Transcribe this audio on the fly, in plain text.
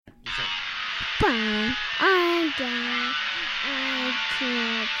Papa, I'm down. I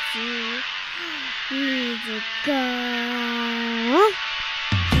can't see. Music go.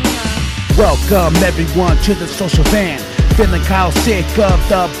 Welcome everyone to the social van. Feeling Kyle sick of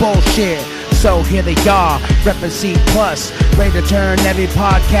the bullshit. So here they are, reppin' C+, ready to turn every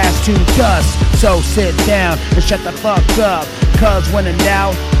podcast to dust. So sit down and shut the fuck up, cause when in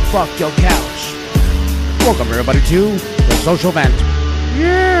doubt, fuck your couch. Welcome everybody to the social vent.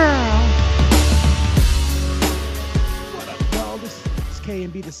 Yeah! What up, y'all? This is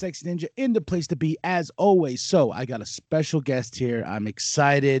K&B the Sex Ninja in the place to be as always. So I got a special guest here. I'm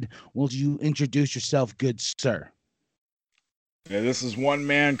excited. Will you introduce yourself, good sir? Yeah, this is One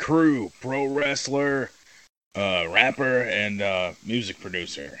Man Crew, pro wrestler, rapper, and music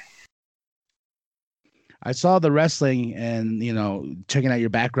producer. I saw the wrestling and, checking out your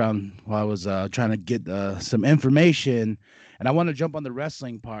background while I was trying to get some information, and I want to jump on the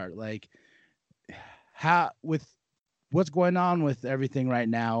wrestling part. Like, how, with what's going on with everything right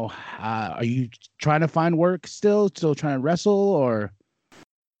now, are you trying to find work still trying to wrestle, or?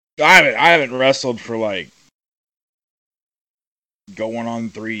 I haven't wrestled for like going on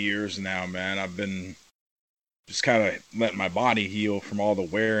 3 years now, man. I've been just kind of letting my body heal from all the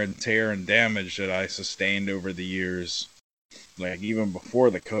wear and tear and damage that I sustained over the years. Like, even before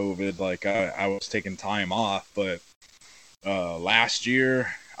the COVID, like, I was taking time off, but last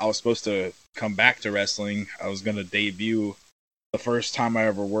year I was supposed to come back to wrestling. I was going to debut the first time I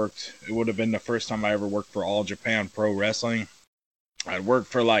ever worked. It would have been the first time I ever worked for All Japan Pro Wrestling. I'd worked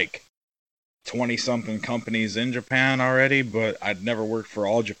for like 20-something companies in Japan already, but I'd never worked for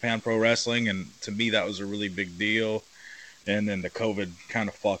All Japan Pro Wrestling, and to me that was a really big deal. And then the COVID kind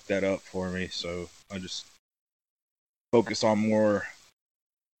of fucked that up for me, so I just focus on more,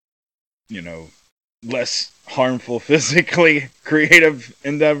 less harmful physically creative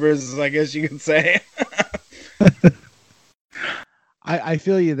endeavors, I guess you could say. I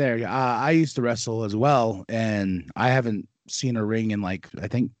feel you there. I used to wrestle as well, and I haven't seen a ring in like I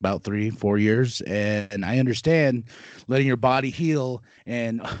think about 3-4 years, and I understand letting your body heal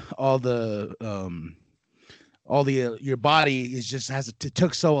and all the your body is just it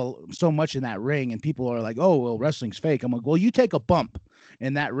took so much in that ring, and people are like, oh well, wrestling's fake. I'm like, well, you take a bump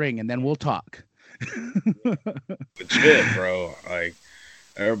in that ring and then we'll talk. Legit, bro. Like,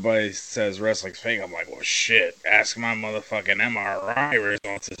 everybody says wrestling's fake. I'm like, well, shit, ask my motherfucking MRI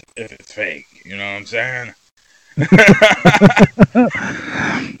results if it's fake. You know what I'm saying?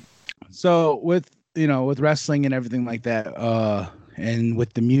 So with wrestling and everything like that, and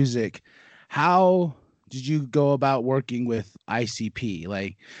with the music, how did you go about working with ICP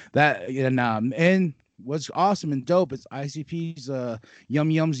like that? And what's awesome and dope is ICP's Yum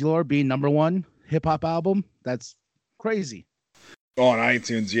Yums Lore being #1 hip hop album. That's crazy. On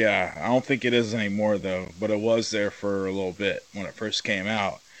iTunes, yeah. I don't think it is anymore though, but it was there for a little bit when it first came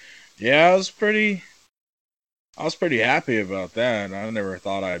out. Yeah, I was pretty happy about that. I never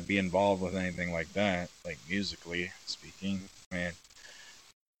thought I'd be involved with anything like that, like musically speaking. Man,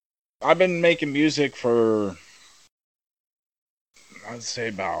 I've been making music for, I'd say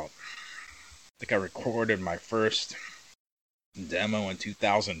I think I recorded my first demo in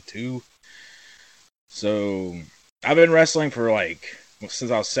 2002. So I've been wrestling for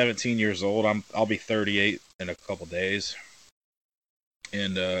since I was 17 years old. I'll be 38 in a couple days.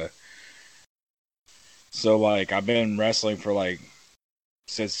 And so I've been wrestling for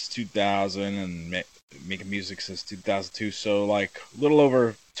since 2000 and making music since 2002. So a little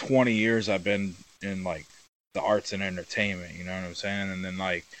over 20 years I've been in the arts and entertainment, you know what I'm saying? And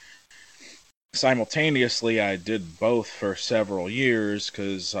then simultaneously I did both for several years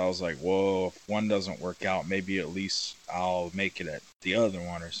because I was like, well, if one doesn't work out, maybe at least I'll make it at the other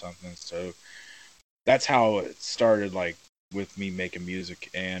one or something. So that's how it started, with me making music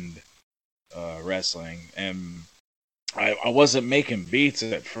and wrestling. And I wasn't making beats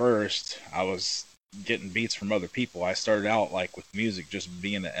at first. I was getting beats from other people. I started out with music, just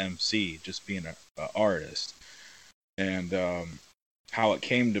being an MC, just being an artist. And how it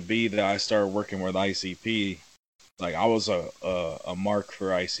came to be that I started working with ICP, I was a mark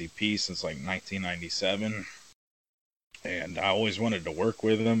for ICP since 1997, and I always wanted to work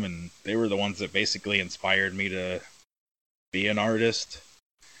with them, and they were the ones that basically inspired me to be an artist.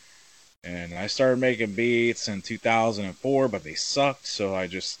 And I started making beats in 2004, but they sucked, so I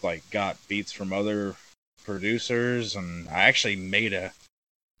just got beats from other producers, and I actually made a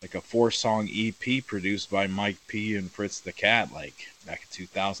 4-song EP produced by Mike P and Fritz the Cat back in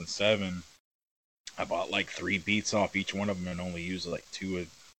 2007. I bought 3 beats off each one of them and only used 2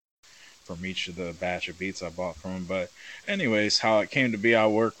 from each of the batch of beats I bought from him. But anyways, how it came to be, I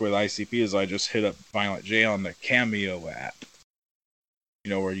work with ICP is I just hit up Violent J on the Cameo app.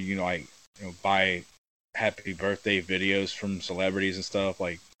 Where you like buy happy birthday videos from celebrities and stuff,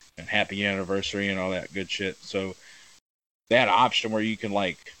 like, and happy anniversary and all that good shit. So they had an option where you can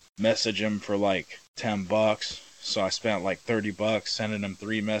like message them for like $10. So I spent like $30 sending them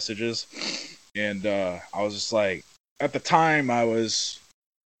 3 messages. And I was just like, at the time I was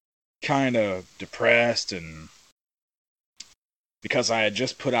kind of depressed, and because I had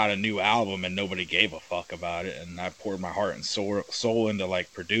just put out a new album and nobody gave a fuck about it, and I poured my heart and soul into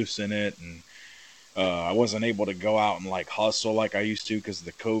like producing it, and I wasn't able to go out and like hustle like I used to because of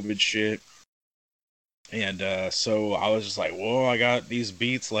the COVID shit. And so I was just like, well, I got these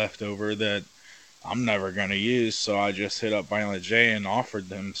beats left over that I'm never gonna use, so I just hit up Violent J and offered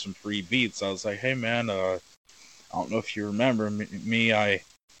them some free beats. I was like, hey man, I don't know if you remember me, I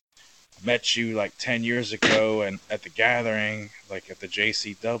met you like 10 years ago and at the gathering, like at the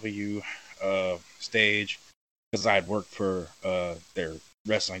JCW stage, because I had worked for their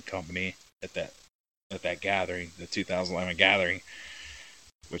wrestling company at that gathering, the 2011 gathering,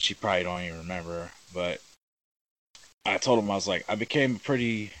 which you probably don't even remember. But I told him, I was like, I became a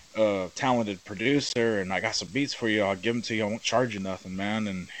pretty talented producer, and I got some beats for you. I'll give them to you. I won't charge you nothing, man.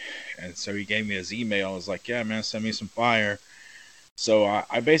 And so he gave me his email. I was like, yeah, man, send me some fire. So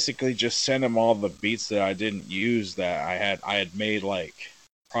I basically just sent him all the beats that I didn't use that I had made like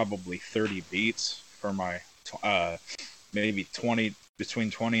probably 30 beats for my maybe 20, between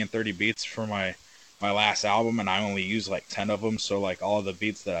 20 and 30 beats for my last album, and I only used like 10 of them. So like all the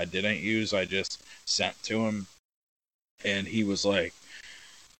beats that I didn't use, I just sent to him, and he was like,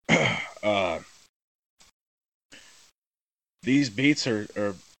 these beats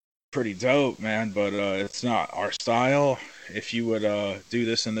are pretty dope, man, but it's not our style. If you would do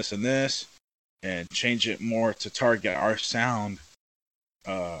this and this and this and change it more to target our sound,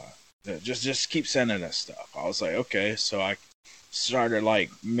 just keep sending us stuff. I was like, okay. So I started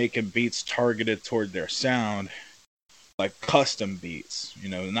like making beats targeted toward their sound, like custom beats,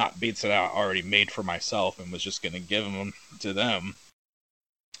 not beats that I already made for myself and was just gonna give them to them.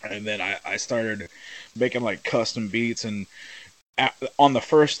 And then I started making like custom beats, and on the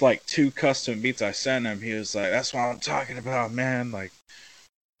first like 2 custom beats I sent him, he was like, that's what I'm talking about, man. Like,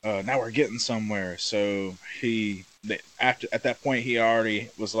 now we're getting somewhere. So at that point, he already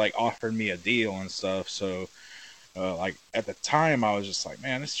was like offering me a deal and stuff. So like at the time, I was just like,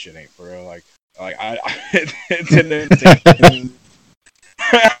 man, this shit ain't for real. Like I it didn't sink in.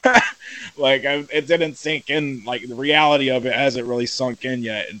 Like it didn't sink in. Like the reality of it hasn't really sunk in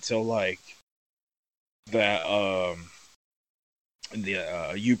yet until like that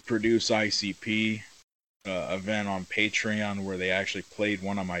You Produce ICP event on Patreon, where they actually played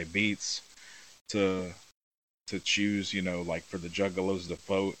one of my beats to choose, like for the Juggalos to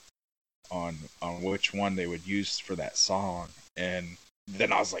vote on which one they would use for that song. And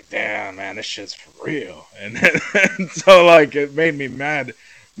then I was like, damn, man, this shit's for real. And so like it made me mad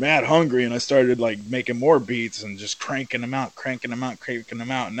hungry, and I started like making more beats and just cranking them out.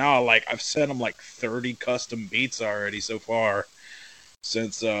 Now like I've sent them like 30 custom beats already so far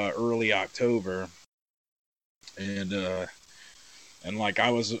since early October, and like I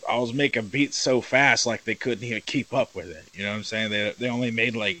was making beats so fast, like they couldn't even keep up with it. You know what I'm saying? They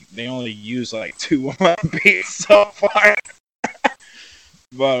only used like 2 of my beats so far.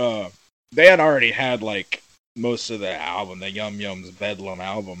 But they had already had like most of the album, the Yum Yum's Bedlam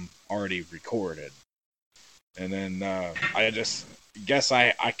album, already recorded. And then I just guess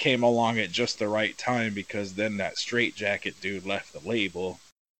I came along at just the right time, because then that Straight Jacket dude left the label.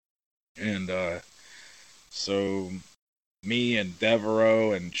 And so me and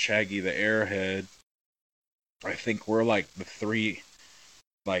Devereaux and Shaggy the Airhead, I think we're like the 3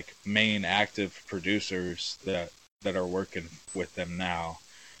 like main active producers that are working with them now.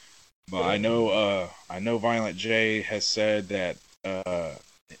 But I know Violent J has said that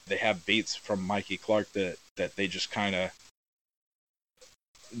they have beats from Mikey Clark that they just kind of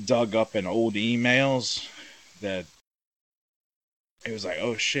dug up in old emails, that it was like,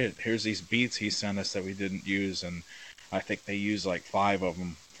 oh shit, here's these beats he sent us that we didn't use. And I think they used like 5 of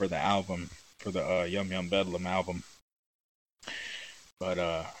them for the album, for the Yum Yum Bedlam album.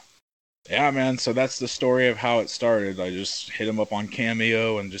 But yeah, man, so that's the story of how it started. I just hit him up on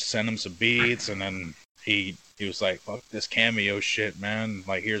Cameo and just sent him some beats, and then he was like, fuck this Cameo shit, man.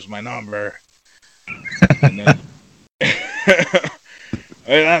 Like, here's my number. And then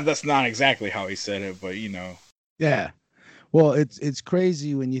that's not exactly how he said it, but Yeah. Well, it's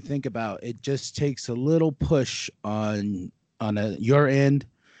crazy when you think about it. Just takes a little push on your end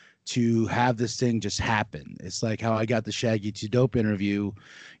to have this thing just happen. It's like how I got the Shaggy 2 Dope interview,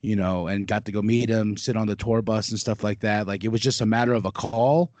 you know, and got to go meet him, sit on the tour bus and stuff like that. Like it was just a matter of a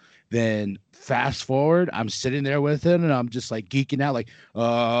call. Then fast forward, I'm sitting there with him and I'm just like geeking out, like,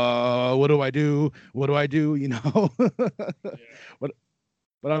 what do I do? What do I do? You know, but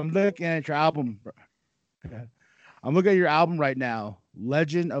I'm looking at your album. I'm looking at your album right now,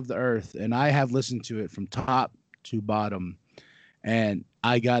 Legend of the Earth, and I have listened to it from top to bottom. And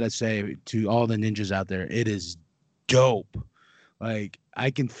I gotta say to all the ninjas out there, it is dope. Like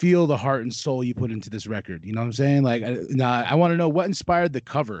I can feel the heart and soul you put into this record. You know what I'm saying? Like, I want to know what inspired the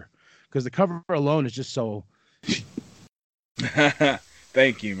cover, because the cover alone is just so.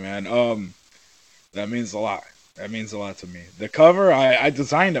 Thank you, man. That means a lot. That means a lot to me. The cover, I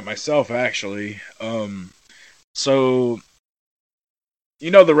designed it myself, actually. So,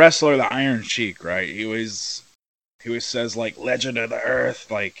 you know the wrestler, the Iron Sheik, right? He always says, like, Legend of the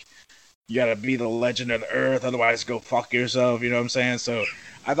Earth, like, you gotta be the Legend of the Earth, otherwise go fuck yourself, you know what I'm saying? So,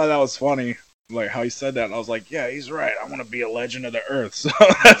 I thought that was funny, like, how he said that, and I was like, yeah, he's right, I want to be a Legend of the Earth, so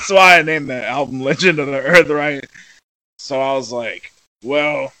that's why I named the album Legend of the Earth, right? So I was like,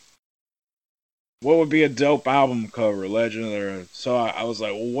 well, what would be a dope album cover? Legend of the Earth. So I was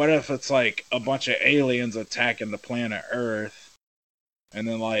like, well, what if it's like a bunch of aliens attacking the planet Earth, and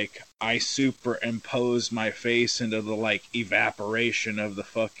then like I superimpose my face into the like evaporation of the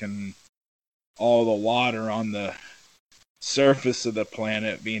fucking all the water on the surface of the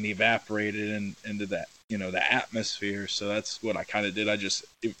planet being evaporated into that, you know, the atmosphere. So that's what I kind of did. I just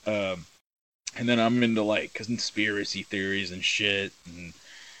and then I'm into like conspiracy theories and shit and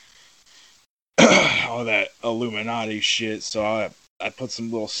all that Illuminati shit. So I put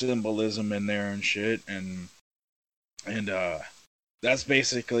some little symbolism in there and shit, and that's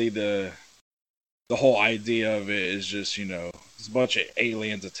basically the whole idea of it is just, you know, it's a bunch of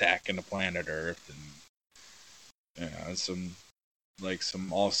aliens attacking the planet Earth, and you know,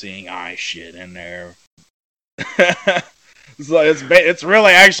 some all-seeing eye shit in there. So it's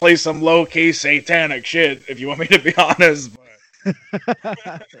really actually some low-key satanic shit, if you want me to be honest.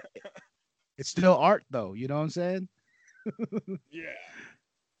 But It's still art, though. You know what I'm saying? Yeah.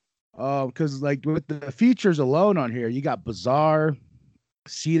 Because like with the features alone on here, you got Bizarre,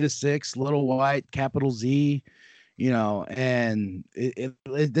 C to 6, Little White, Capital Z, you know, and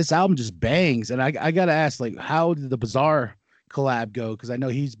this album just bangs. And I gotta ask, like, how did the Bizarre collab go? Because I know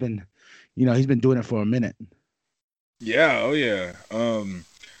he's been doing it for a minute. Yeah, oh yeah.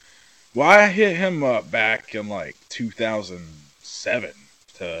 Well, I hit him up back in like 2007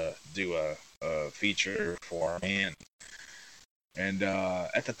 to do a feature for me, and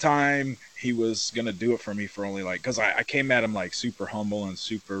at the time he was gonna do it for me for only like, cause I came at him like super humble and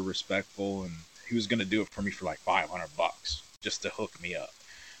super respectful, and he was gonna do it for me for like $500 just to hook me up.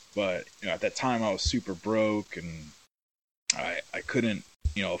 But you know, at that time I was super broke and I couldn't,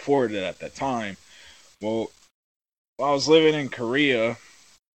 you know, afford it at that time. Well, while I was living in Korea,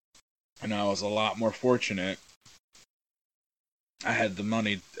 and I was a lot more fortunate, I had the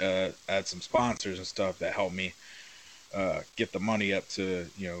money, I had some sponsors and stuff that helped me get the money up to,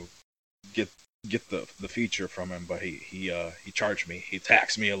 you know, get the feature from him. But he charged me, he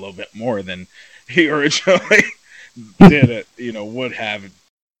taxed me a little bit more than he originally did it, you know, would have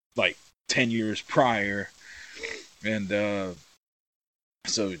like 10 years prior. And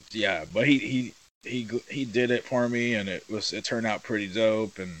so yeah, but he did it for me, and it turned out pretty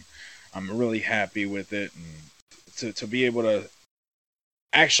dope, and I'm really happy with it. And to be able to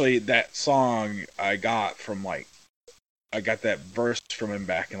actually, that song I got that verse from him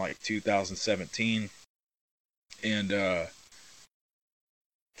back in like 2017, and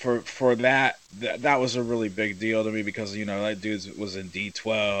for that was a really big deal to me, because you know that dude was in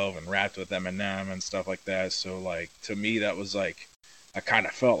D12 and rapped with Eminem and stuff like that. So like to me that was like, I kind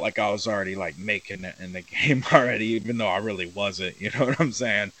of felt like I was already like making it in the game already, even though I really wasn't. You know what I'm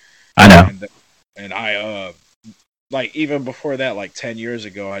saying? I know. And I like even before that, like 10 years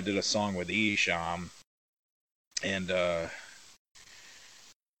ago, I did a song with Esham, and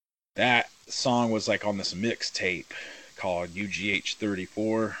that song was like on this mixtape called UGH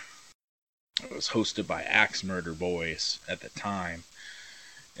 34. It was hosted by Axe Murder Boys at the time,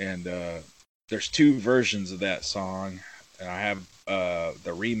 and there's two versions of that song, and I have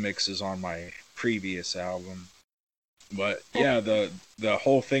the remixes on my previous album. But yeah, the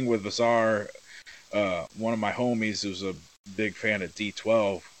whole thing with Bizarre, one of my homies was a big fan of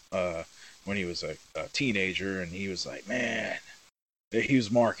D12 when he was a teenager, and he was like, man, he was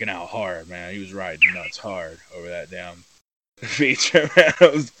marking out hard, man. He was riding nuts hard over that damn feature, man.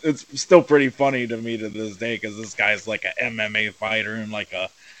 It's still pretty funny to me to this day, because this guy's like an MMA fighter and like a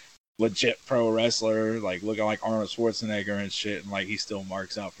legit pro wrestler, like looking like Arnold Schwarzenegger and shit, and like he still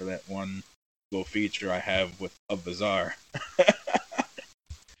marks out for that one little feature I have with a Bizarre.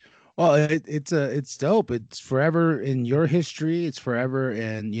 Well, it's dope. It's forever in your history. It's forever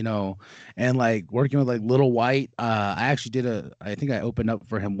in, and like working with like Little White. I actually I think I opened up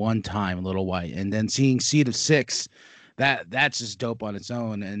for him one time, Little White, and then seeing Seed of Six, that's just dope on its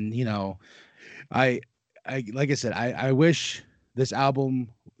own. And I I like I said, I wish this album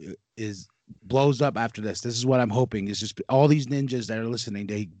is blows up after this. This is what I'm hoping. Is just all these ninjas that are listening,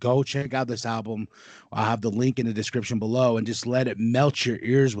 they go check out this album. I'll have the link in the description below and just let it melt your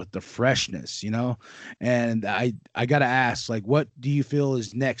ears with the freshness, And I gotta ask, like, what do you feel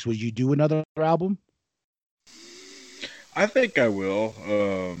is next? Would you do another album? I think I will.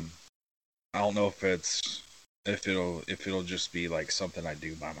 I don't know if it'll just be like something I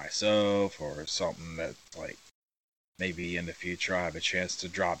do by myself or something that like maybe in the future I have a chance to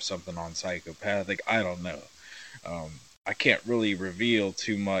drop something on Psychopathic. I don't know. I can't really reveal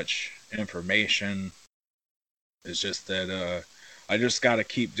too much information. It's just that I just got to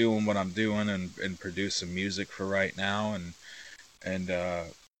keep doing what I'm doing and produce some music for right now. And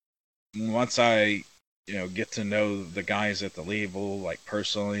once I get to know the guys at the label like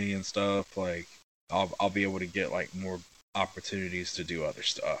personally and stuff, like I'll be able to get like more opportunities to do other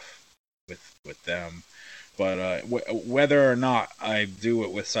stuff with them. But whether or not I do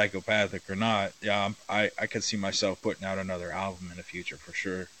it with Psychopathic or not, yeah, I could see myself putting out another album in the future for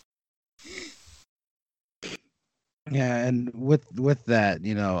sure. Yeah, and with that,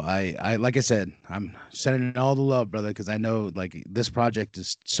 I like I said, I'm sending all the love, brother, because I know like this project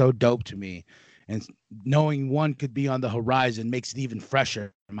is so dope to me, and knowing one could be on the horizon makes it even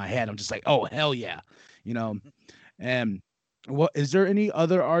fresher in my head. I'm just like, oh hell yeah, And what is there any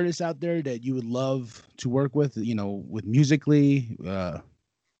other artists out there that you would love to work with? With musically. Oh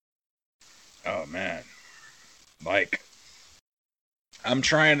man, like I'm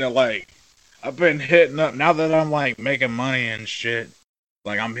trying to like. I've been hitting up now that I'm like making money and shit.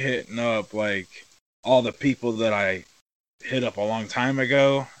 Like I'm hitting up like all the people that I hit up a long time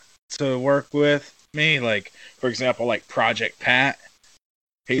ago to work with me. Like for example, like Project Pat.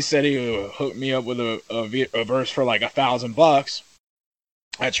 He said he would hook me up with a verse for like $1,000.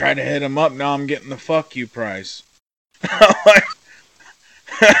 I tried to hit him up. Now I'm getting the fuck you price.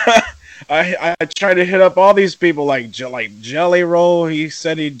 I tried to hit up all these people like Jelly Roll. He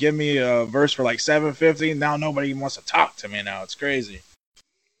said he'd give me a verse for like $750. Now nobody wants to talk to me. Now it's crazy.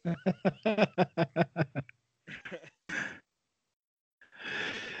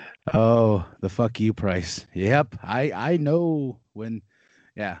 Oh, the fuck you price. Yep, I know when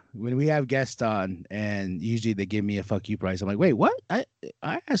we have guests on and usually they give me a fuck you price. I'm like, wait, what? I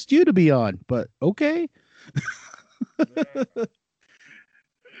asked you to be on, but okay.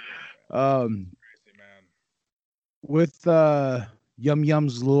 With Yum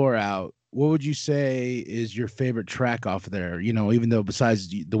Yum's Lure out, what would you say is your favorite track off there? Even though besides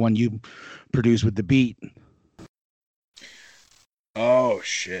the one you produced with the beat. Oh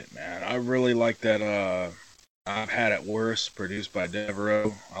shit, man! I really like that. I've Had It Worse, produced by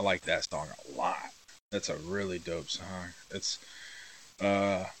Devereaux. I like that song a lot. That's a really dope song. It's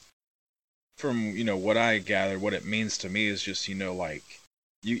from what I gathered, what it means to me is just like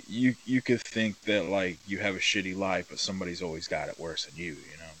you could think that like you have a shitty life, but somebody's always got it worse than you.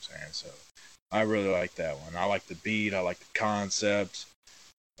 You know what I'm saying? So I really like that one. I like the beat. I like the concept.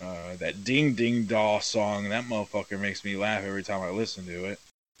 That Ding Ding Doll song, that motherfucker makes me laugh every time I listen to it.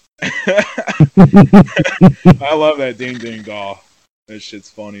 I love that Ding Ding Doll. That shit's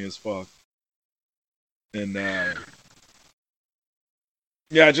funny as fuck. And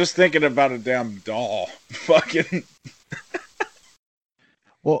yeah, just thinking about a damn doll. Fucking.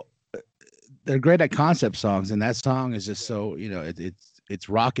 Well, they're great at concept songs, and that song is just so it's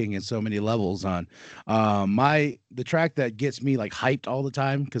rocking in so many levels. On the track that gets me like hyped all the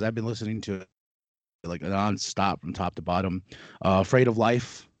time because I've been listening to it like non-stop from top to bottom. Afraid of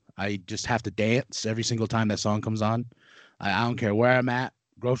Life. I just have to dance every single time that song comes on. I don't care where I'm at,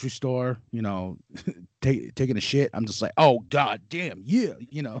 grocery store, taking a shit. I'm just like, oh god damn, yeah,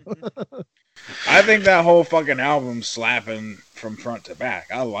 I think that whole fucking album's slapping from front to back.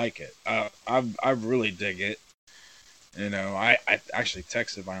 I like it. I really dig it. I actually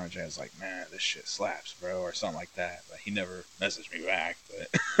texted Violent J. I was like, man, this shit slaps, bro, or something like that. But he never messaged me back.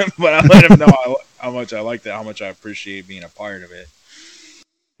 But but I let him know how much I liked it, how much I appreciate being a part of it.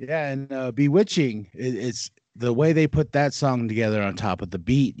 Yeah, and Bewitching, it's the way they put that song together on top of the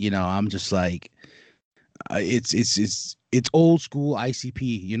beat. I'm just like, it's old school ICP,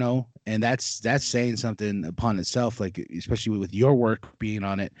 you know, and that's saying something upon itself, like especially with your work being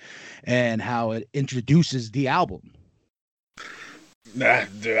on it and how it introduces the album.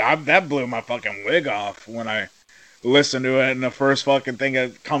 Dude, that blew my fucking wig off when I listened to it, and the first fucking thing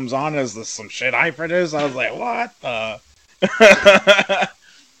that comes on is some shit I produced. I was like, what the?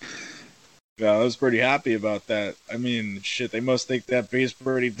 Yeah, I was pretty happy about that. I mean, shit, they must think that beat's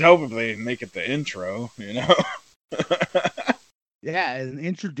pretty dope if they make it the intro, you know? Yeah, and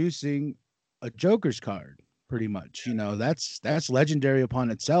introducing a Joker's card, pretty much. You know, that's legendary upon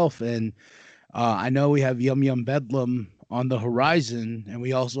itself. And I know we have Yum Yum Bedlam on the horizon, and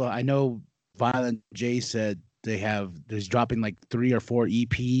we also I know Violent J said there's dropping like 3 or 4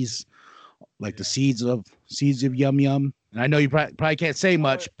 EPs, like the seeds of Yum Yum. And I know you probably can't say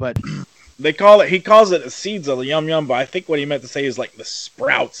much, but he calls it the seeds of the Yum Yum, but I think what he meant to say is like the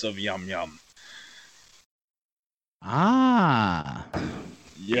sprouts of Yum Yum. Ah.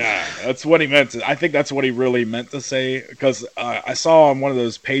 Yeah, that's what he meant to. I think that's what he really meant to say, because I saw on one of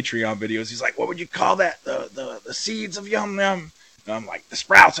those Patreon videos, he's like, what would you call that? The seeds of Yum Yum? And I'm like, the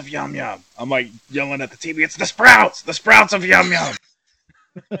sprouts of Yum Yum. I'm like yelling at the TV, it's the sprouts of Yum Yum.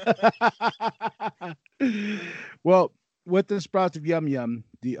 Well, with the sprouts of Yum Yum,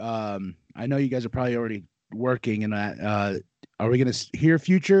 I know you guys are probably already working in that. Are we gonna hear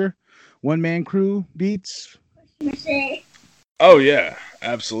future One Man Crew beats? Oh yeah,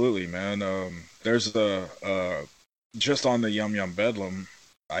 absolutely, man. There's just on the Yum Yum Bedlam,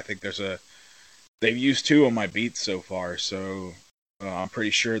 I think they've used 2 of my beats so far, so I'm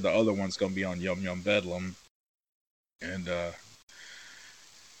pretty sure the other one's gonna be on Yum Yum Bedlam. And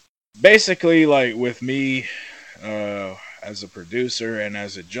basically, like with me, as a producer and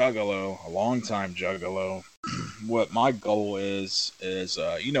as a juggalo, a long-time juggalo, what my goal is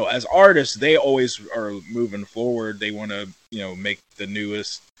you know, as artists, they always are moving forward. They want to, you know, make the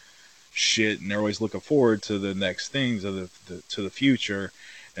newest shit, and they're always looking forward to the next things to the future,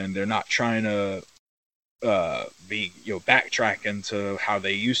 and they're not trying to be, you know, backtracking to how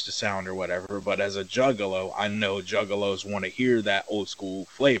they used to sound or whatever. But as a juggalo, I know juggalos want to hear that old school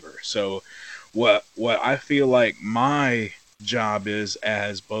flavor. So what I feel like my job is,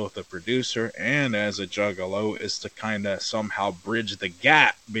 as both a producer and as a juggalo, is to kind of somehow bridge the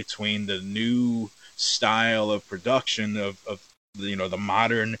gap between the new style of production of you know, the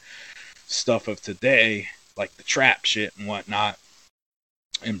modern stuff of today, like the trap shit and whatnot,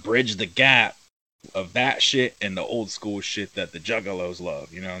 and bridge the gap of that shit and the old school shit that the juggalos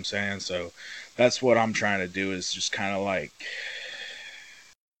love, you know what I'm saying? So that's what I'm trying to do, is just kind of like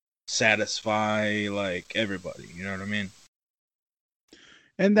satisfy like everybody, you know what I mean?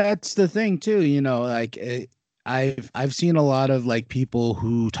 And that's the thing too, you know, like I've seen a lot of like people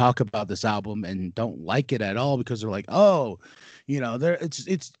who talk about this album and don't like it at all because they're like, oh, you know,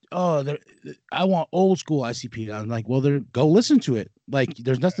 I want old school ICP. I'm like, well, go listen to it. Like,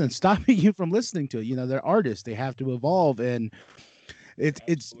 there's nothing stopping you from listening to it. You know, they're artists; they have to evolve. And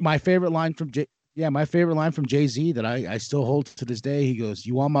it's my favorite line from my favorite line from Jay-Z that I still hold to this day. He goes,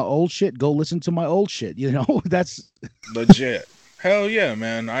 "You want my old shit? Go listen to my old shit." You know, that's legit. Hell yeah,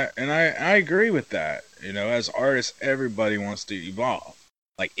 man. I agree with that. You know, as artists, everybody wants to evolve.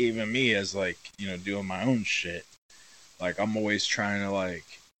 Like, even me, as like, you know, doing my own shit. Like, I'm always trying to like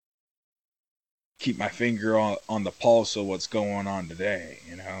keep my finger on the pulse of what's going on today,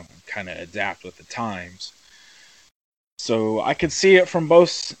 you know, kind of adapt with the times. So I could see it from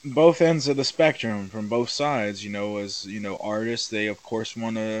both ends of the spectrum, from both sides. You know, as you know, artists, they of course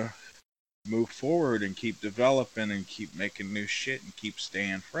want to move forward and keep developing and keep making new shit and keep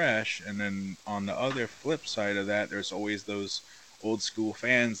staying fresh. And then on the other flip side of that, there's always those old school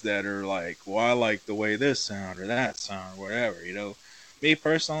fans that are like, well, I like the way this sound or that sound or whatever, you know. Me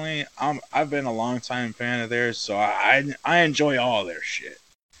personally, I've been a long time fan of theirs, so I enjoy all their shit.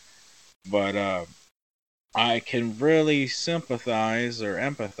 But I can really sympathize or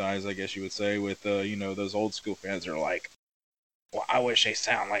empathize, I guess you would say, with you know, those old school fans that are like, well, I wish they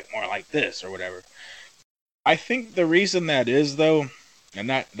sound like more like this or whatever. I think the reason that is, though, and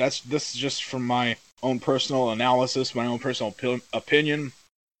this is just from my own personal analysis, my own personal opinion,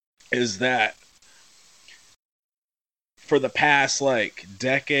 is that for the past like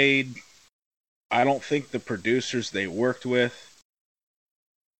decade, I don't think the producers they worked with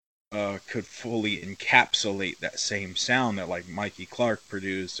could fully encapsulate that same sound that like Mikey Clark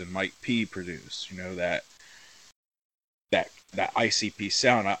produced and Mike P produced. You know, that ICP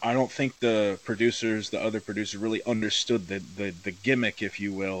sound. I don't think the other producers really understood the gimmick, if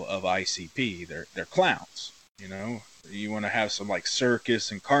you will, of ICP. They're clowns, you know. You want to have some like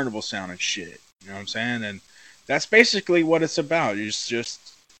circus and carnival sound and shit. You know what I'm saying? And that's basically what it's about. It's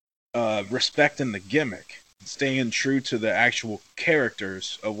just respecting the gimmick, staying true to the actual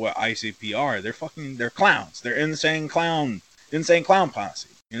characters of what ICP are. They're clowns. They're insane clown posse.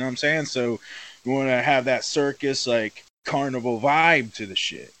 You know what I'm saying? So you want to have that circus like carnival vibe to the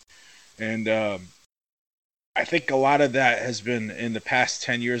shit. And I think a lot of that has been in the past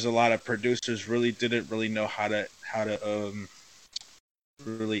 10 years. A lot of producers really didn't really know how to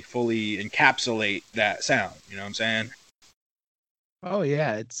really fully encapsulate that sound. You know what I'm saying? Oh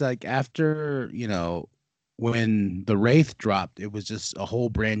yeah, it's like after, when the Wraith dropped, it was just a whole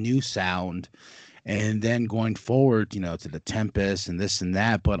brand new sound. And then going forward, to the Tempest and this and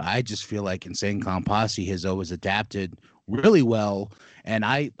that. But I just feel like Insane Clown Posse has always adapted really well. And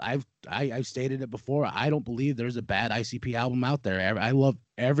I've stated it before. I don't believe there's a bad ICP album out there. I love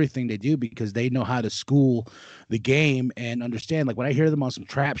everything they do because they know how to school the game and understand. Like when I hear them on some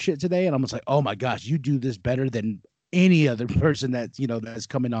trap shit today, and I'm just like, oh my gosh, you do this better than any other person that's that's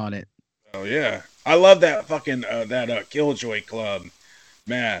coming on it. Oh yeah, I love that fucking that Killjoy Club,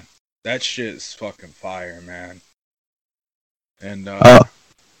 man. That shit's fucking fire, man. And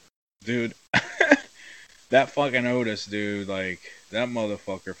dude, that fucking Otis, dude, like that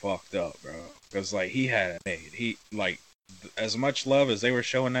motherfucker fucked up, bro. Because like he had it made. He like as much love as they were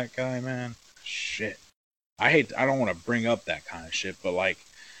showing that guy, man. Shit, I don't want to bring up that kind of shit, but like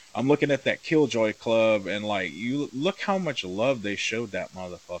I'm looking at that Killjoy Club and like you look how much love they showed that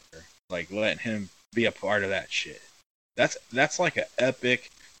motherfucker. Like letting him be a part of that shit. That's like an epic.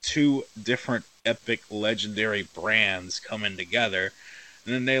 Two different epic legendary brands coming together,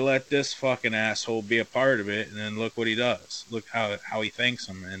 and then they let this fucking asshole be a part of it, and then look what he does. Look how he thanks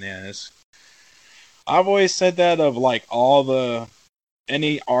him, and then I've always said that of like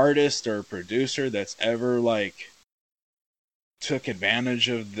any artist or producer that's ever like took advantage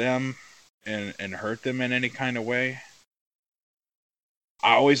of them and hurt them in any kind of way.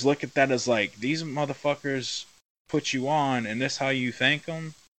 I always look at that as like these motherfuckers put you on, and this how you thank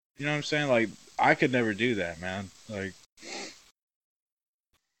them. You know what I'm saying? Like, I could never do that, man. Like,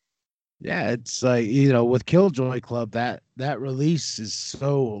 yeah, it's like, with Killjoy Club, that release is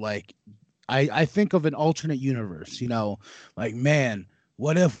so like, I think of an alternate universe, like, man,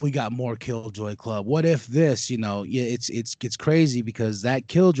 what if we got more Killjoy Club? What if this, yeah, it's crazy because that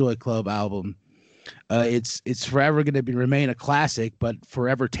Killjoy Club album, it's forever going to remain a classic, but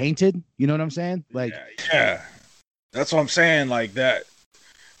forever tainted. You know what I'm saying? Like, yeah. That's what I'm saying. Like that.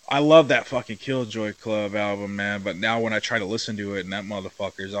 I love that fucking Killjoy Club album, man. But now when I try to listen to it and that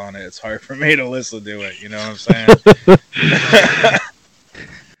motherfucker's on it, it's hard for me to listen to it. You know what I'm saying?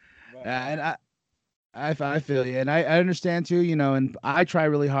 And I feel you, and I understand too. And I try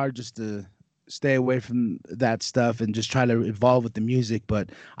really hard just to stay away from that stuff and just try to evolve with the music. But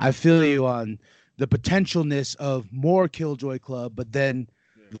I feel you on the potentialness of more Killjoy Club, but then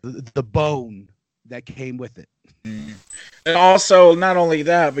the bone that came with it. Mm. And also, not only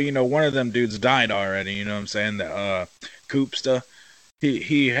that, but one of them dudes died already. You know what I'm saying? The Koopsta,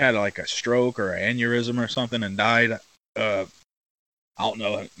 he had like a stroke or an aneurysm or something and died. I don't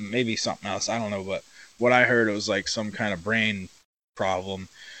know, maybe something else. I don't know, but what I heard, it was like some kind of brain problem,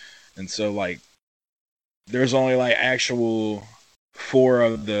 and so like there's only like actual 4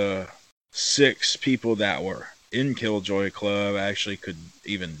 of the 6 people that were in Killjoy Club actually could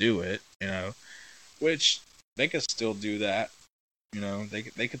even do it. Which. They could still do that,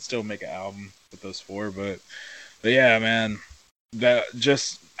 They could still make an album with those 4, but yeah, man. That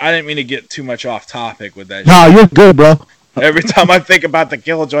just I didn't mean to get too much off topic with that. No, you're good, bro. Every time I think about the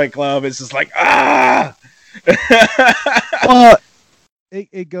Killjoy Club, it's just like Well,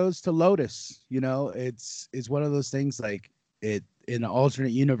 it goes to Lotus. It's one of those things like it in an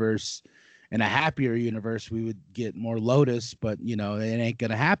alternate universe. In a happier universe, we would get more Lotus, but it ain't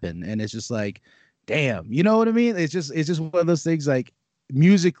gonna happen, and it's just like. Damn, you know what I mean? It's just one of those things like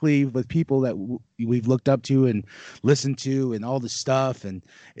musically with people that we've looked up to and listened to and all this stuff. And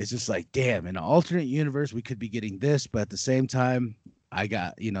it's just like, damn, in an alternate universe, we could be getting this. But at the same time, I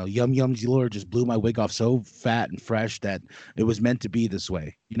got, Yum Yum's lure just blew my wig off so fat and fresh that it was meant to be this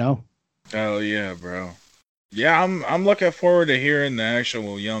way, Oh yeah, bro. Yeah, I'm looking forward to hearing the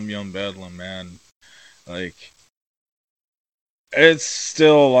actual Yum Yum Bedlam, man. Like, it's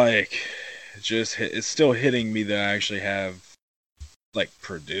still like... it's still hitting me that I actually have like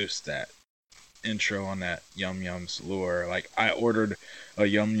produced that intro on that Yum Yum's Lure. Like I ordered a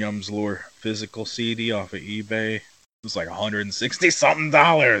Yum Yum's Lure physical CD off of eBay. It was like $160 something.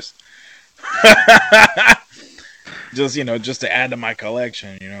 Just to add to my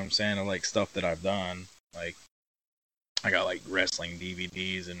collection, you know what I'm saying, of like stuff that I've done. Like I got like wrestling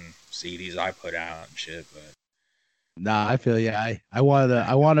DVDs and CDs I put out and shit, but Nah, I feel you. I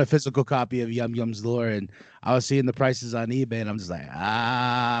want a physical copy of Yum Yum's Lore, and I was seeing the prices on eBay, and I'm just like,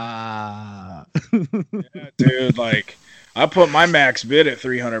 ah. yeah, dude, like I put my max bid at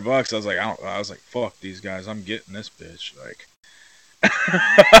 $300. I was like, fuck these guys, I'm getting this bitch. Like,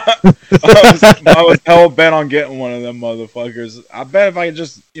 I was hell bent on getting one of them motherfuckers. I bet if I could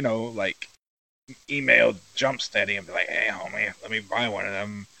just, like email Jumpsteady and be like, hey, homie, let me buy one of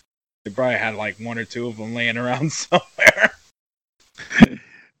them. They probably had like one or two of them laying around somewhere.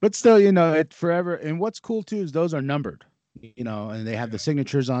 But still, it forever. And what's cool too is those are numbered, and they have the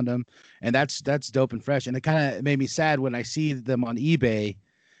signatures on them, and that's dope and fresh. And it kind of made me sad when I see them on eBay,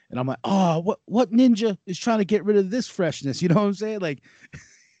 and I'm like, oh, what ninja is trying to get rid of this freshness? You know what I'm saying? Like,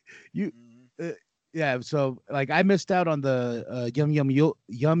 you, yeah. So like, I missed out on the Yum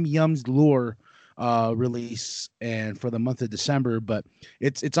Yum's Lure release and for the month of December, but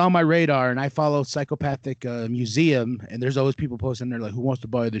it's on my radar, and I follow Psychopathic Museum, and there's always people posting there like, who wants to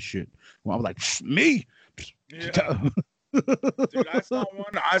buy this shit? Well, I'm like, me. Yeah. Dude, I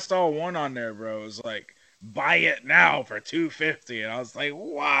saw one on there, bro. It was like, buy it now for $250, and I was like,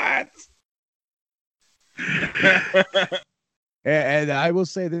 what? And I will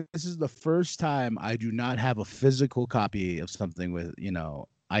say that this is the first time I do not have a physical copy of something with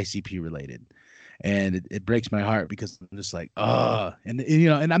ICP related. And it breaks my heart because I'm just like,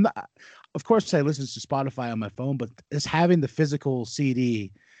 and I'm not, of course I listen to Spotify on my phone, but just having the physical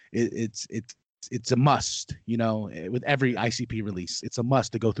CD, it's a must, with every ICP release. It's a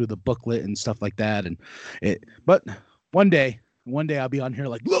must to go through the booklet and stuff like that. But one day I'll be on here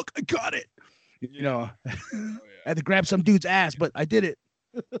like, look, I got it. I had to grab some dude's ass, but I did it.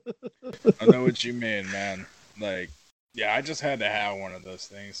 I know what you mean, man. Like, yeah, I just had to have one of those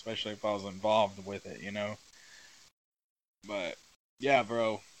things, especially if I was involved with it, But, yeah,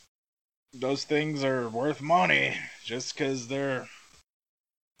 bro, those things are worth money just because they're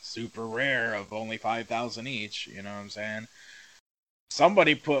super rare of only 5,000 each, you know what I'm saying?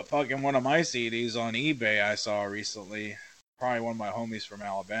 Somebody put fucking one of my CDs on eBay I saw recently. Probably one of my homies from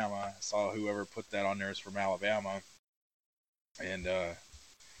Alabama. I saw whoever put that on there is from Alabama. And,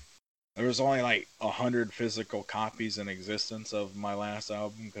 there was only like 100 physical copies in existence of my last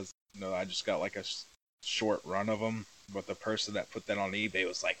album because I just got like a short run of them. But the person that put that on eBay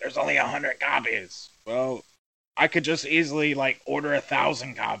was like, "There's only 100 copies." Well, I could just easily like order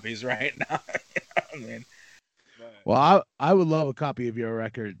 1,000 copies right now. You know what I mean? Well, I would love a copy of your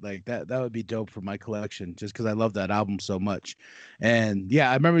record like that. That would be dope for my collection, just because I love that album so much. And yeah,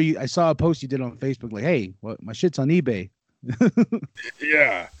 I remember I saw a post you did on Facebook like, "Hey, my shit's on eBay."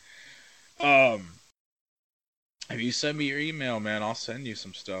 Yeah. If you send me your email, man, I'll send you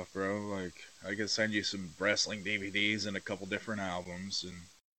some stuff, bro. Like, I could send you some wrestling DVDs and a couple different albums, and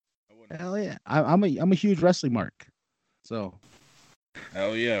hell yeah, I'm a huge wrestling mark. So,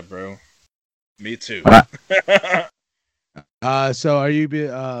 hell yeah, bro. Me too. So are you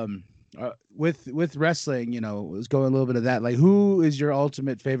with wrestling? Let's go a little bit of that. Like, who is your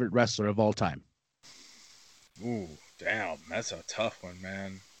ultimate favorite wrestler of all time? Ooh, damn, that's a tough one,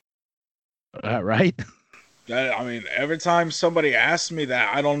 man. Right? I mean, every time somebody asks me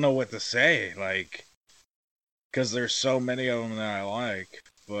that, I don't know what to say. Like, because there's so many of them that I like.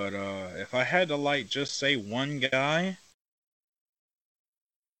 But if I had to just say one guy,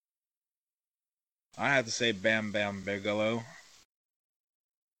 I had to say Bam Bam Bigelow.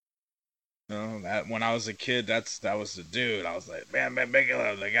 That when I was a kid, that was the dude. I was like, Bam Bam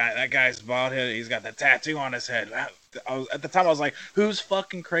Bigelow, that guy's bald head. He's got the tattoo on his head. At the time, I was like, who's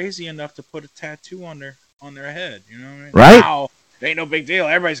fucking crazy enough to put a tattoo on their head? You know what I mean? Right? Now, it ain't no big deal.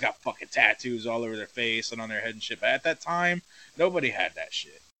 Everybody's got fucking tattoos all over their face and on their head and shit. But at that time, nobody had that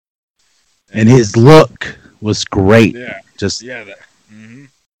shit. And his look was great. Yeah.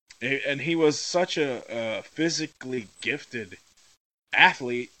 And he was such a physically gifted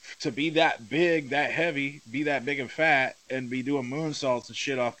athlete to be that big, that heavy, be that big and fat, and be doing moonsaults and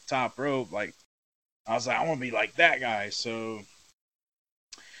shit off the top rope. Like, I was like, I want to be like that guy. So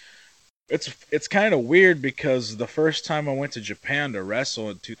it's kind of weird because the first time I went to Japan to wrestle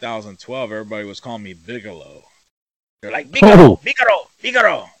in 2012, everybody was calling me Bigelow. They're like, Bigelow.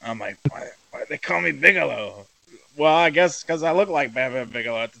 I'm like, why do they call me Bigelow? Well, I guess because I look like Bam Bam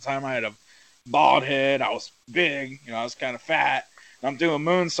Bigelow. At the time, I had a bald head. I was big. I was kind of fat. I'm doing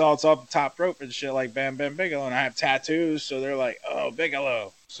moonsaults off the top rope and shit like Bam Bam Bigelow, and I have tattoos, so they're like, oh,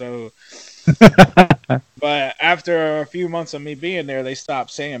 Bigelow. So, but after a few months of me being there, they stopped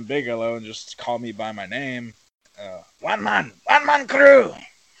saying Bigelow and just called me by my name. One man crew.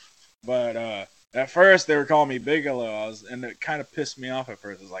 But At first, they were calling me Bigelow, and it kind of pissed me off at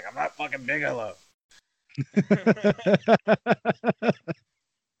first. It was like, I'm not fucking Bigelow.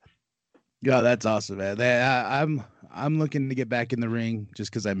 Yeah, that's awesome, man. I'm looking to get back in the ring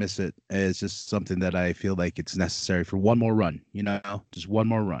just because I miss it. It's just something that I feel like it's necessary for one more run. You know, just one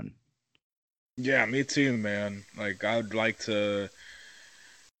more run. Yeah, me too, man. Like, I'd like to.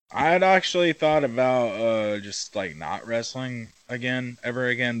 I had actually thought about just like not wrestling ever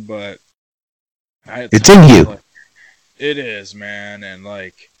again, but it's in you. Like, it is, man, and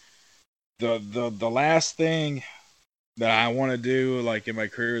like the last thing that I want to do, like in my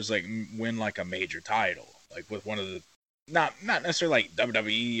career, is like win like a major title, like with one of the not necessarily like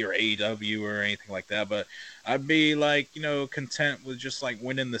WWE or AEW or anything like that, but I'd be like, you know, content with just like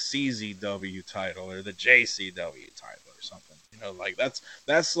winning the CZW title or the JCW title or something. You know, like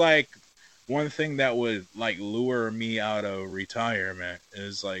that's like one thing that would like lure me out of retirement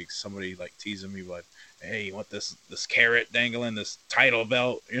is like somebody like teasing me like, hey, you want this carrot dangling, this title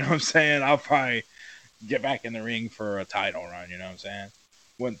belt? You know what I'm saying? I'll probably get back in the ring for a title run. You know what I'm saying?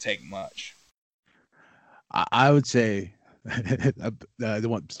 Wouldn't take much. I would say I don't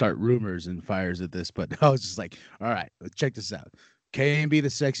want to start rumors and fires at this, but I was just like, all right, let's check this out. KMB the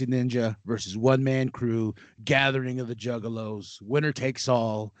Sexy Ninja versus One Man Crew, Gathering of the Juggalos, winner takes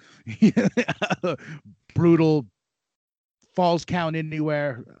all, brutal, falls count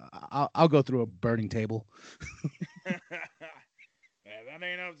anywhere. I'll go through a burning table. Yeah, that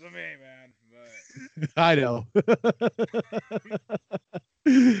ain't up to me, man. But... I know.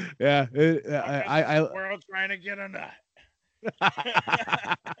 Yeah, I world trying to get a nut.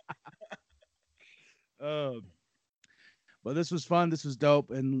 But this was fun. This was dope,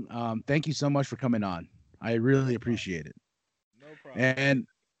 and thank you so much for coming on. I really appreciate it. No problem. And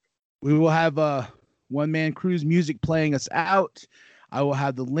we will have One Man Crew's music playing us out. I will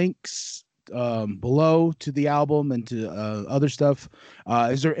have the links below to the album and to other stuff.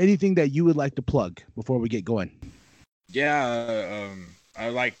 Is there anything that you would like to plug before we get going? Yeah, I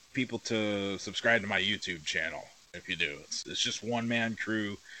would like people to subscribe to my YouTube channel. If you do, it's just One Man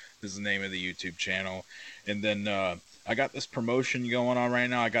Crew is the name of the YouTube channel. And then I got this promotion going on right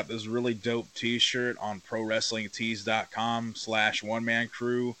now. I got this really dope t-shirt on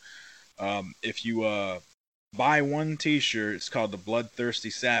ProWrestlingTees.com/OneManCrew. If you buy one t-shirt, it's called the Bloodthirsty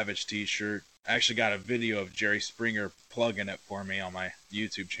Savage t-shirt. I actually got a video of Jerry Springer plugging it for me on my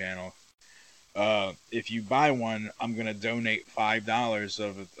YouTube channel. If you buy one, I'm going to donate $5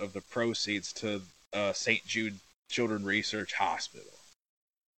 of the proceeds to St. Jude Children's Research Hospital.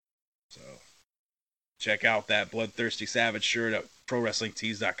 So check out that Bloodthirsty Savage shirt at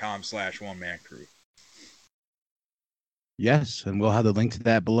ProWrestlingTees.com/OneManCrew. Yes, and we'll have the link to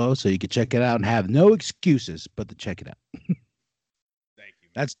that below so you can check it out and have no excuses but to check it out. Thank you.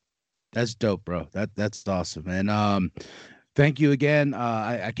 That's dope, bro. That's awesome. And thank you again.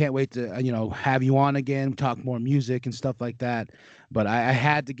 I can't wait to have you on again, talk more music and stuff like that. But I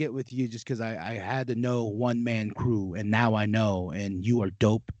had to get with you just because I had to know One Man Crew, and now I know, and you are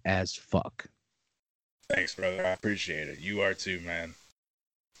dope as fuck. Thanks, brother. I appreciate it. You are too, man.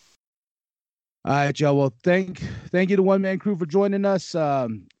 All right, y'all. Well, thank you to One Man Crew for joining us.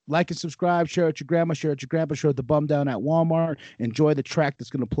 Like and subscribe, share it with your grandma, share it with your grandpa, share it the bum down at Walmart. Enjoy the track that's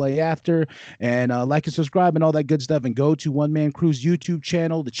going to play after. And like and subscribe and all that good stuff. And go to One Man Crew's YouTube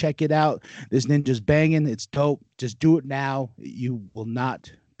channel to check it out. This ninja's banging. It's dope. Just do it now. You will not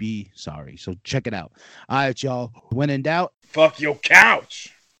be sorry. So check it out. All right, y'all. When in doubt, fuck your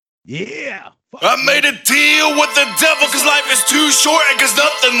couch. Yeah. I made a deal with the devil cause life is too short and cause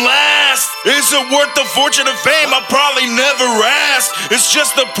nothing lasts. Is it worth the fortune of fame? I probably never asked. It's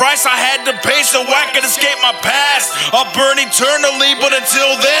just the price I had to pay so I could escape my past. I'll burn eternally, but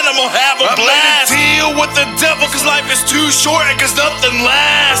until then I'm gonna have a blast. I made a deal with the devil cause life is too short and cause nothing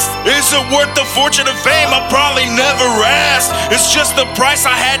lasts. Is it worth the fortune of fame? I probably never asked. It's just the price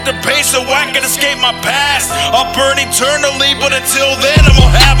I had to pay so I could escape my past. I'll burn eternally, but until then I'm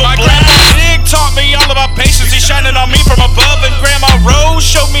gonna have a blast. Taught me all about patience, he's shining on me from above. And Grandma Rose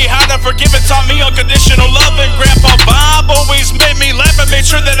showed me how to forgive and taught me unconditional love. And Grandpa Bob always made me laugh and made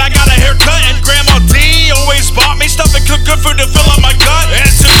sure that I got a haircut. And Grandma D always bought me stuff and cooked good food to fill up my gut. And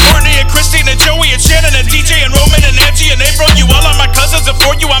to Courtney and Christine and Joey and Shannon and DJ and Roman and Angie and April, you all are my cousins, and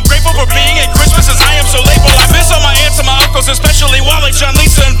for you I'm grateful for being at Christmas as I am so label. I miss all my aunts and my uncles, especially Wally, John,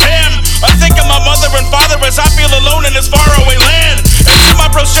 Lisa, and Pam. I think of my mother and father as I feel alone in this faraway land. And to my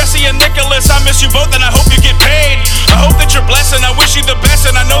bros Jesse and Nicholas, I miss you both and I hope you get paid. I hope that you're blessed and I wish you the best,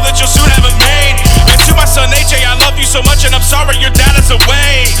 and I know that you'll soon have it made. And to my son AJ, I love you so much and I'm sorry your dad is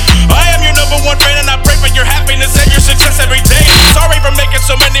away. I am your number one fan and I pray for your happiness and your success every day. Sorry for making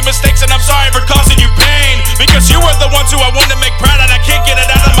so many mistakes and I'm sorry for causing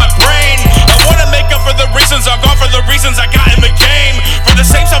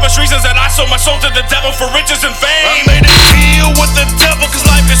soul to the devil for riches and fame. I made a deal with the devil cause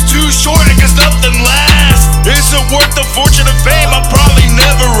life is too short and cause nothing lasts. Is it worth the fortune and fame? I probably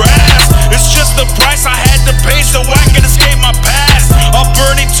never asked. It's just the price I had to pay so I can escape my past. I'll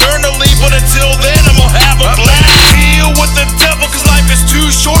burn eternally, but until then I'm gonna have a blast. I made a deal with the devil cause life is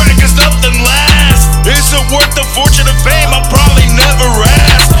too short and cause nothing lasts. Is it worth the fortune and fame? I probably never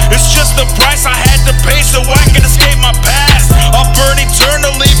asked. It's just the price I had to pay so I can escape my past. I'll burn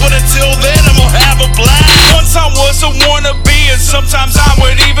eternally, but until then I'm gonna have a blast. Once I was a wannabe and sometimes I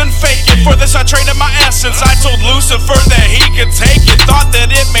would even fake it. For this I traded my essence. I told Lucifer that he could take it. Thought that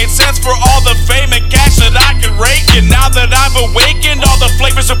it made sense for all the fame and cash that I could rake it. Now that I've awakened, all the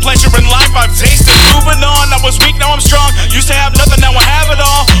flavors of pleasure in life I've tasted. Moving on, I was weak, now I'm strong. Used to have nothing, now I have it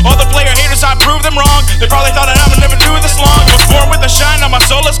all. All the player haters, I proved them wrong. They probably thought that I would never do this long. Was born with a shine, now my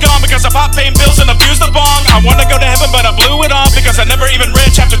soul is gone because I pop paying bills and abused the bong. I wanna go to heaven, but I blew it on because I never even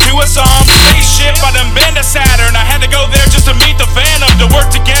read chapter 2 of Psalm. Spaceship, I done been to Saturn. I had to go there just to meet the Phantom. To work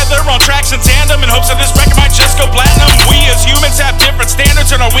together on tracks in tandem in hopes that this record might just go platinum. We as humans have different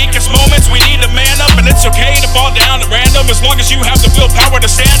standards in our weakest moments. We need to man up and it's okay to fall down at random as long as you have the willpower to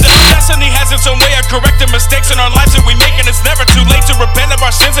stand up. Destiny has its own way of correcting mistakes in our lives that we make, and it's never too late to repent of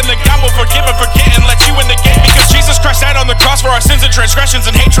our sins, and then God will forgive and forget and let you in the gate because Jesus Christ died on the cross for our sins and transgressions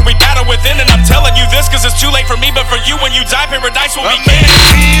and hatred we battle within. And I'm telling you this cause it's too late for me, but for you when you die paradise will begin. I made a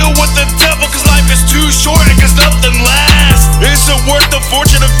deal with the devil cause life is too short and cause nothing lasts. Is it worth the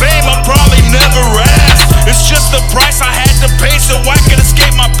fortune and fame? I probably never asked. It's just the price I had to pay so I could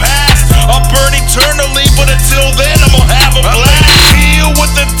escape my past. I'll burn eternally, but until then I'm gonna have a blast. I made a deal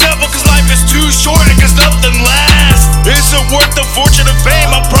with the devil cause life is too short and cause nothing lasts. Is it worth the fortune and fame?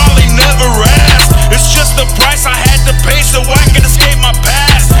 I probably never asked. It's just the price I had